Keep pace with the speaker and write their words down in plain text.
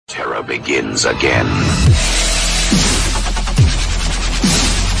nightmare begins again.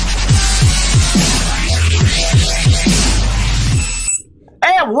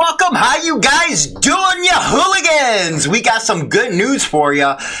 Hey, welcome. How you guys doing, you hooligans? We got some good news for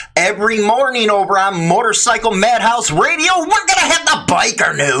you. Every morning over on Motorcycle Madhouse Radio, we're going to have the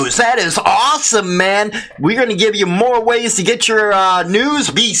biker news. That is awesome, man. We're going to give you more ways to get your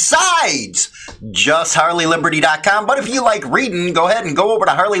news besides just HarleyLiberty.com. But if you like reading, go ahead and go over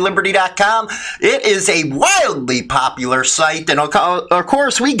to HarleyLiberty.com. It is a wildly popular site. And of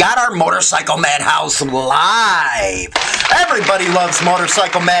course, we got our Motorcycle Madhouse Live. Everybody loves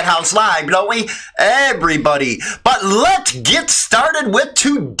Motorcycle Madhouse Live, don't we? Everybody. But let's get started with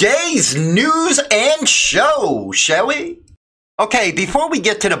today's news and show, shall we? Okay, before we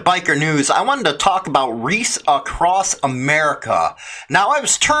get to the biker news, I wanted to talk about Race Across America. Now, I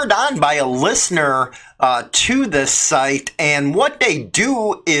was turned on by a listener to this site, and what they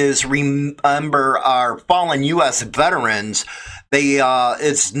do is remember our fallen U.S. veterans.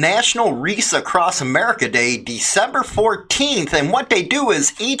 It's National Race Across America Day, December 14th, and what they do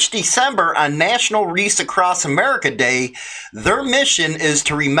is each December on National Race Across America Day, their mission is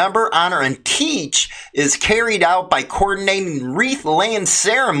to remember, honor, and teach is carried out by coordinating wreath-laying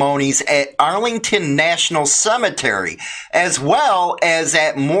ceremonies at Arlington National Cemetery, as well as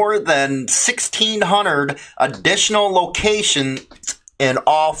at more than 1,600 additional locations in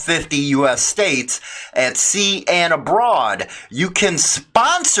all 50 U.S. states at sea and abroad. You can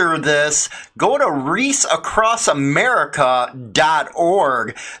sponsor this. Go to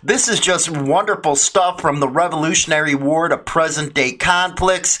raceacrossamerica.org. This is just wonderful stuff from the Revolutionary War to present-day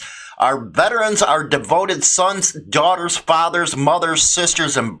conflicts. Our veterans are devoted sons, daughters, fathers, mothers,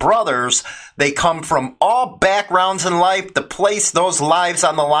 sisters, and brothers. They come from all backgrounds in life to place those lives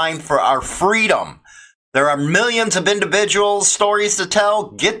on the line for our freedom. There are millions of individuals' stories to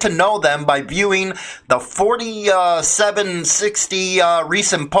tell. Get to know them by viewing the 4760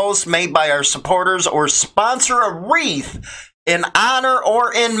 recent posts made by our supporters, or sponsor a wreath in honor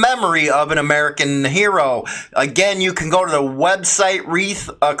or in memory of an American hero. Again, you can go to the website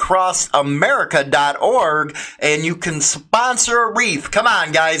wreathacrossamerica.org and you can sponsor a wreath. Come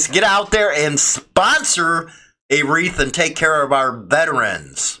on, guys, get out there and sponsor a wreath and take care of our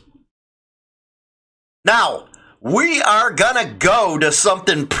veterans. Now, we are gonna go to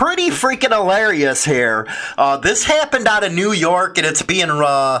something pretty freaking hilarious here. This happened out of New York, and it's being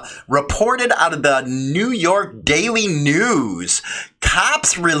reported out of the New York Daily News.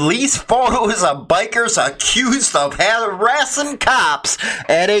 Cops release photos of bikers accused of harassing cops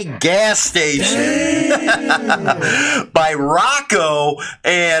at a gas station by Rocco.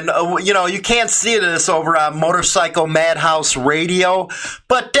 And, you can't see this over on Motorcycle Madhouse Radio,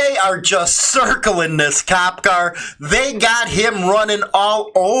 but they are just circling this cop car. They got him running all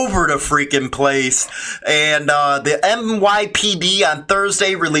over the freaking place. And the NYPD on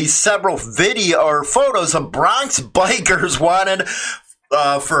Thursday released several photos of Bronx bikers wanted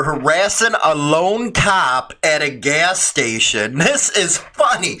for harassing a lone cop at a gas station. This is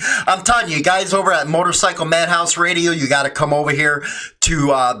funny. I'm telling you, guys over at Motorcycle Madhouse Radio, you got to come over here to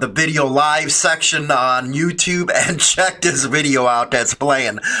the video live section on YouTube and check this video out that's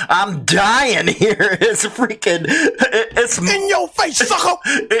playing. I'm dying here. It's freaking, it's in your face, sucker.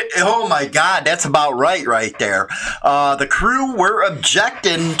 Oh my God, that's about right there. The crew were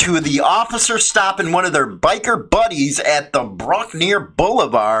objecting to the officer stopping one of their biker buddies at the Bruckner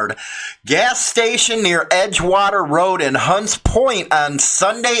Boulevard gas station near Edgewater Road in Hunts Point on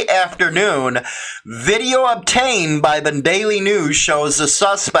Sunday afternoon. Video obtained by the Daily News shows the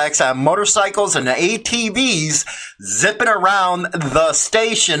suspects on motorcycles and ATVs zipping around the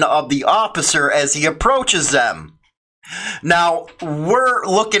station of the officer as he approaches them. Now, we're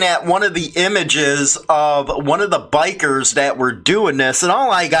looking at one of the images of one of the bikers that were doing this, and all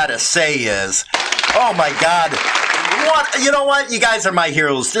I gotta say is, oh my God. What? You know what? You guys are my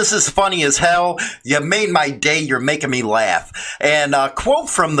heroes. This is funny as hell. You made my day. You're making me laugh. And a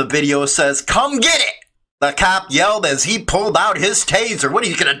quote from the video says, "Come get it," the cop yelled as he pulled out his taser. What are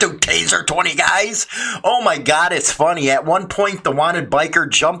you going to do, taser 20 guys? Oh my God, it's funny. At one point, the wanted biker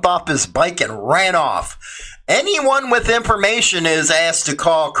jumped off his bike and ran off. Anyone with information is asked to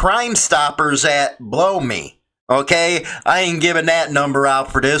call Crime Stoppers at Blow Me. Okay, I ain't giving that number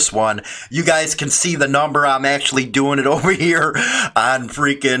out for this one. You guys can see the number. I'm actually doing it over here on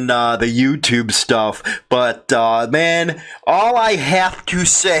freaking the YouTube stuff. But man, all I have to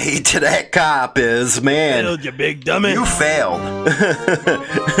say to that cop is, man, failed, you big dummy. You failed.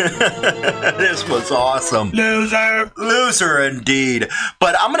 This was awesome. Loser indeed.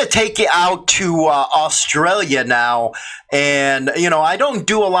 But I'm going to take you out to Australia now. And, you know, I don't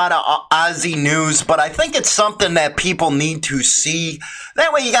do a lot of Aussie news, but I think it's something that people need to see.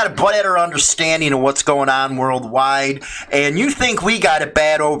 That way you got a better understanding of what's going on worldwide. And you think we got it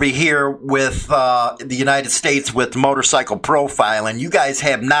bad over here with the United States with motorcycle profiling. You guys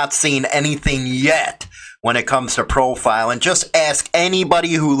have not seen anything yet when it comes to profiling. Just ask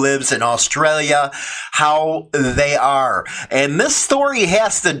anybody who lives in Australia how they are. And this story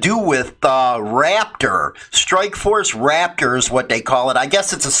has to do with Raptor. Strike Force Raptor is what they call it. I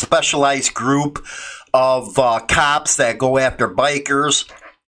guess it's a specialized group of cops that go after bikers.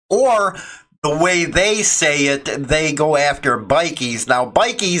 Or the way they say it, they go after bikies. Now,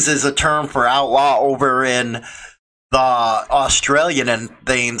 bikies is a term for outlaw over in the Australian and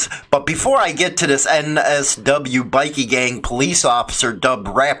things. But before I get to this NSW bikie gang police officer dubbed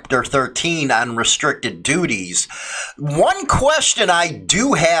Raptor 13 on restricted duties, one question I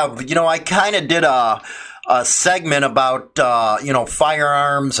do have, you know, I kind of did a segment about, you know,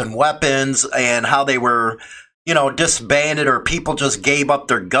 firearms and weapons and how they were, you know, disbanded or people just gave up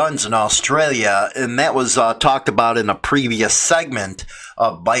their guns in Australia. And that was talked about in a previous segment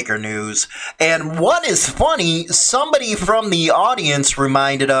of Biker News. And what is funny, somebody from the audience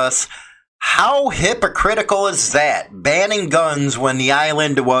reminded us, how hypocritical is that? Banning guns when the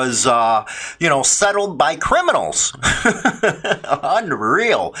island was, you know, settled by criminals.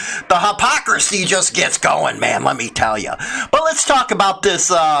 Unreal. The hypocrisy just gets going, man, let me tell you. But let's talk about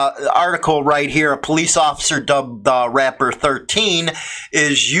this article right here. A police officer dubbed Raptor 13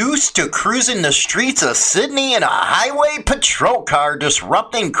 is used to cruising the streets of Sydney in a highway patrol car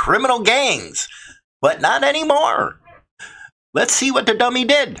disrupting criminal gangs. But not anymore. Let's see what the dummy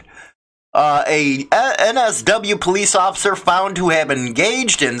did. A NSW police officer found to have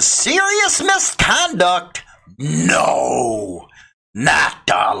engaged in serious misconduct. No, not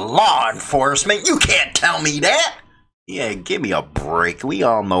the law enforcement. You can't tell me that. Yeah, give me a break. We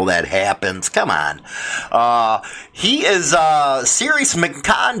all know that happens. Come on. He is serious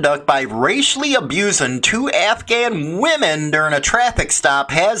misconduct by racially abusing two Afghan women during a traffic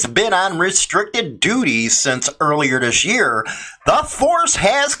stop has been on restricted duties since earlier this year. The force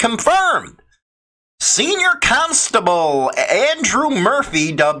has confirmed. Senior Constable Andrew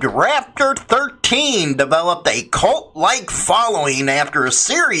Murphy, dubbed Raptor 13, developed a cult-like following after a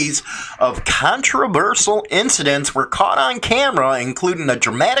series of controversial incidents were caught on camera, including a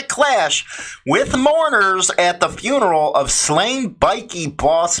dramatic clash with mourners at the funeral of slain bikie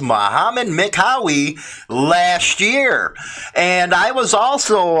boss Muhammad Mikhawi last year. And I was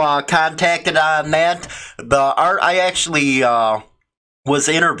also contacted on that. I actually was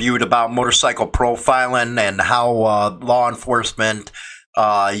interviewed about motorcycle profiling and how law enforcement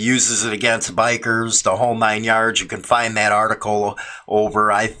uses it against bikers, the whole 9 yards. You can find that article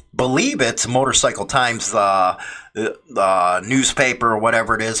over, I believe it's Motorcycle Times newspaper or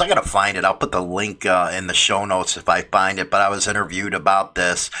whatever it is. I gotta find it. I'll put the link in the show notes if I find it. But I was interviewed about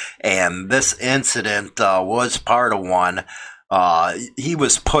this, and this incident was part of one. He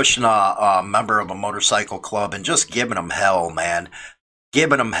was pushing a member of a motorcycle club and just giving him hell, man.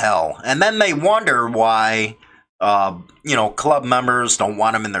 Giving them hell. And then they wonder why, you know, club members don't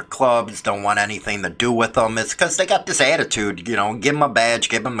want them in their clubs, don't want anything to do with them. It's because they got this attitude, you know, give them a badge,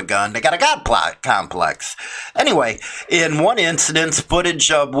 give them a gun. They got a God complex. Anyway, in one incident,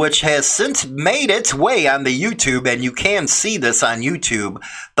 footage of which has since made its way on the YouTube, and you can see this on YouTube,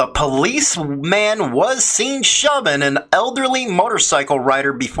 the policeman was seen shoving an elderly motorcycle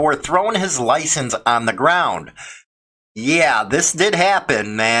rider before throwing his license on the ground. Yeah, this did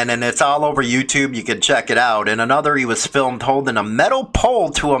happen, man, and it's all over YouTube. You can check it out. In another, he was filmed holding a metal pole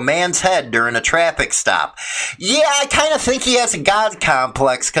to a man's head during a traffic stop. Yeah, I kind of think he has a God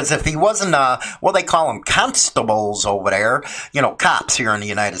complex, because if he wasn't, well, they call them constables over there, you know, cops here in the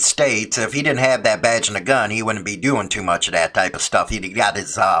United States, if he didn't have that badge and a gun, he wouldn't be doing too much of that type of stuff. He'd got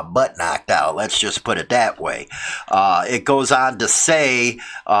his butt knocked out. Let's just put it that way. It goes on to say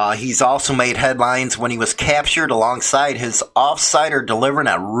he's also made headlines when he was captured alongside his off-sider delivering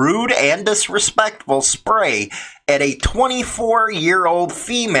a rude and disrespectful spray at a 24-year-old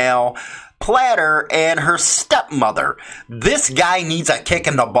female platter and her stepmother. This guy needs a kick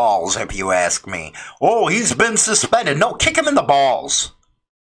in the balls, if you ask me. Oh, he's been suspended. No, kick him in the balls.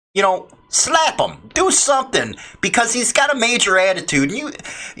 slap him, do something, because he's got a major attitude. And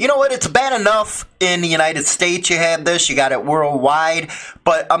you know what? It's bad enough in the United States you have this, you got it worldwide,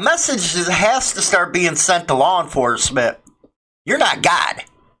 but a message has to start being sent to law enforcement. You're not God.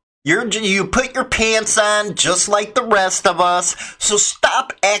 You put your pants on just like the rest of us, so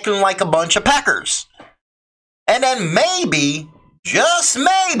stop acting like a bunch of peckers. And then maybe, just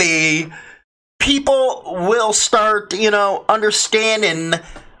maybe, people will start, understanding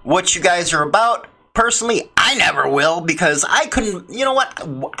what you guys are about. Personally, I never will, because I couldn't,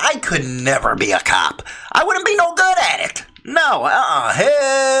 I could never be a cop. I wouldn't be no good at it. No,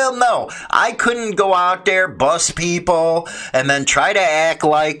 hell no. I couldn't go out there, bust people, and then try to act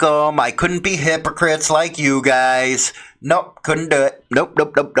like them. I couldn't be hypocrites like you guys. Nope, couldn't do it.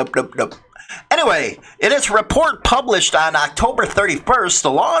 Nope. Anyway, in its report published on October 31st,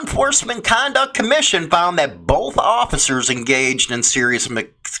 the Law Enforcement Conduct Commission found that both officers engaged in serious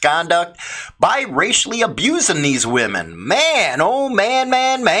misconduct by racially abusing these women. Man, oh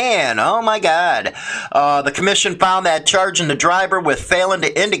my God. The commission found that charging the driver with failing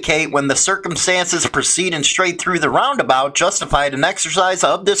to indicate when the circumstances proceeding straight through the roundabout justified an exercise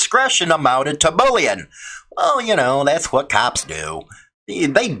of discretion amounted to bullying. Well, that's what cops do.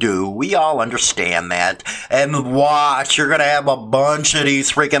 They do. We all understand that. And watch, you're going to have a bunch of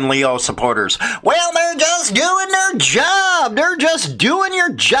these freaking Leo supporters. Well, they're just doing their job. They're just doing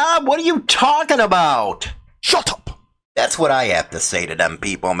your job. What are you talking about? Shut up. That's what I have to say to them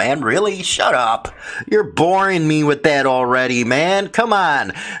people, man. Really? Shut up. You're boring me with that already, man. Come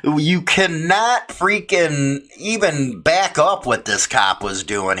on. You cannot freaking even back up what this cop was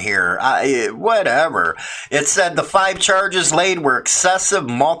doing here. Whatever. It said the 5 charges laid were excessive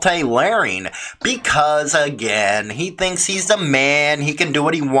multi-layering because, again, he thinks he's the man. He can do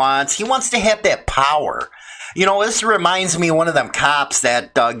what he wants. He wants to have that power. This reminds me of one of them cops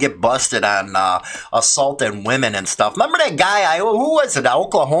that get busted on assaulting women and stuff. Remember that guy, who was it,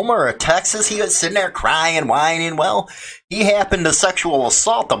 Oklahoma or Texas? He was sitting there crying, whining. Well, he happened to sexual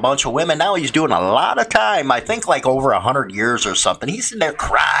assault a bunch of women. Now he's doing a lot of time. I think like over 100 years or something. He's sitting there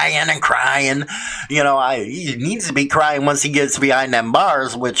crying and crying. He needs to be crying once he gets behind them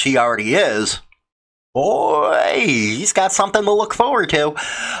bars, which he already is. Boy, he's got something to look forward to.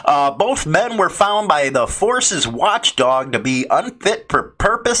 Both men were found by the force's watchdog to be unfit for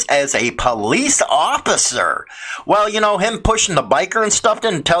purpose as a police officer. Well, him pushing the biker and stuff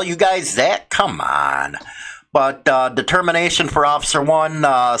didn't tell you guys that? Come on. But determination for Officer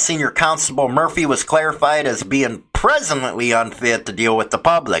 1, Senior Constable Murphy, was clarified as being presently unfit to deal with the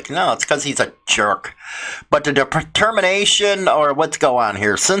public. No, it's because he's a jerk. But the determination, or what's going on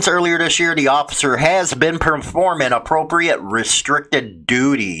here, since earlier this year, the officer has been performing appropriate restricted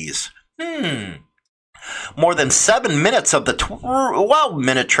duties. More than 7 minutes of the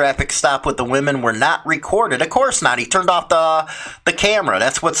 12-minute traffic stop with the women were not recorded. Of course not. He turned off the camera.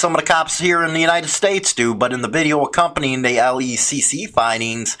 That's what some of the cops here in the United States do. But in the video accompanying the LECC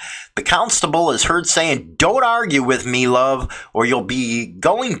findings, the constable is heard saying, "Don't argue with me, love, or you'll be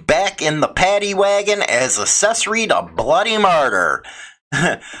going back in the paddy wagon as accessory to bloody murder."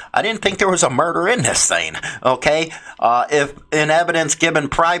 I didn't think there was a murder in this thing, okay? If in evidence given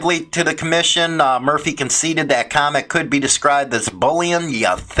privately to the commission, Murphy conceded that comment could be described as bullying,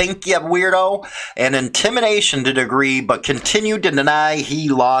 you think, you weirdo, and intimidation to degree, but continued to deny he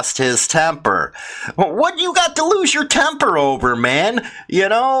lost his temper. What you got to lose your temper over, man?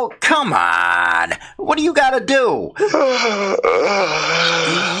 Come on. What do you got to do? You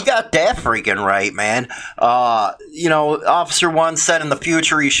got that freaking right, man. Officer 1 said in the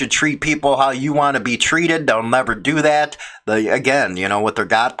future you should treat people how you want to be treated. They'll never do that. Again, with their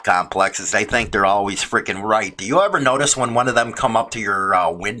God complexes, they think they're always freaking right. Do you ever notice when one of them come up to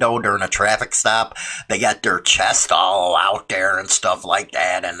your window during a traffic stop, they got their chest all out there and stuff like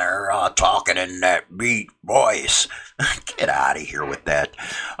that, and they're talking in that beat voice? Get out of here with that.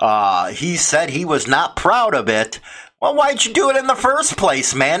 He said he was not proud of it. Well, why'd you do it in the first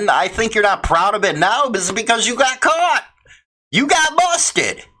place, man? I think you're not proud of it now because you got caught. You got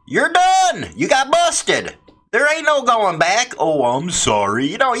busted. You're done. You got busted. There ain't no going back. Oh, I'm sorry.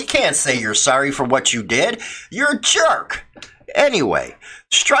 You can't say you're sorry for what you did. You're a jerk. Anyway,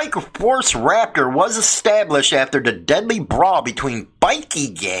 Strike Force Raptor was established after the deadly brawl between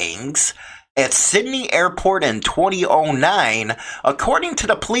bikie gangs at Sydney Airport in 2009. According to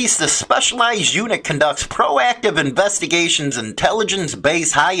the police, the specialized unit conducts proactive investigations,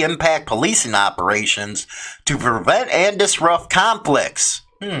 intelligence-based, high-impact policing operations to prevent and disrupt conflicts.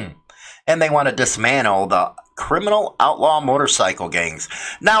 And they want to dismantle the criminal outlaw motorcycle gangs.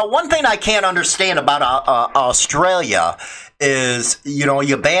 Now, one thing I can't understand about Australia is,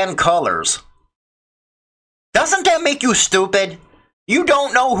 you ban colors. Doesn't that make you stupid? You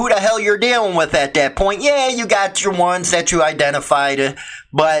don't know who the hell you're dealing with at that point. Yeah, you got your ones that you identified,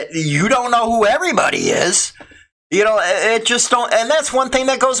 but you don't know who everybody is. It just don't, and that's one thing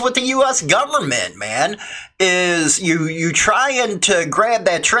that goes with the U.S. government, man, is you trying to grab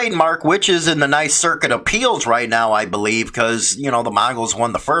that trademark, which is in the Ninth Circuit appeals right now, I believe, because, the Mongols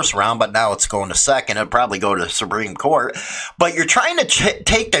won the first round, but now it's going to second. It'll probably go to the Supreme Court. But you're trying to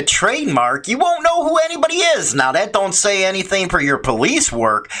take the trademark. You won't know who anybody is. Now, that don't say anything for your police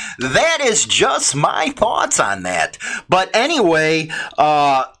work. That is just my thoughts on that. But anyway,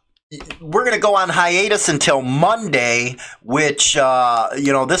 we're going to go on hiatus until Monday, which,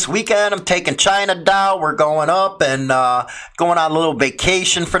 this weekend I'm taking China down. We're going up and going on a little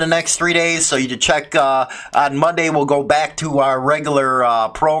vacation for the next 3 days. So you can check on Monday. We'll go back to our regular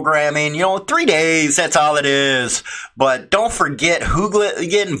programming. 3 days, that's all it is. But don't forget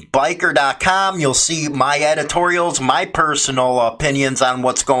hooliganbiker.com. You'll see my editorials, my personal opinions on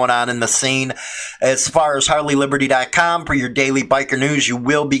what's going on in the scene. As far as HarleyLiberty.com for your daily biker news, you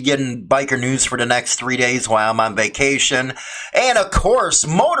will be getting biker news for the next 3 days while I'm on vacation. And of course,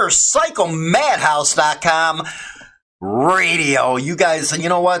 MotorcycleMadhouse.com radio. You guys, you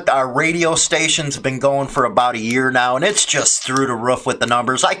know what? Our radio station's been going for about a year now, and it's just through the roof with the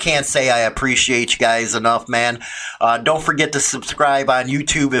numbers. I can't say I appreciate you guys enough, man. Don't forget to subscribe on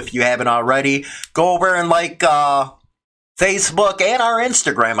YouTube if you haven't already. Go over and like Facebook and our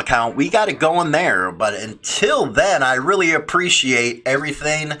Instagram account. We got it going there. But until then, I really appreciate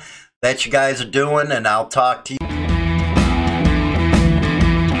everything that you guys are doing, and I'll talk to you.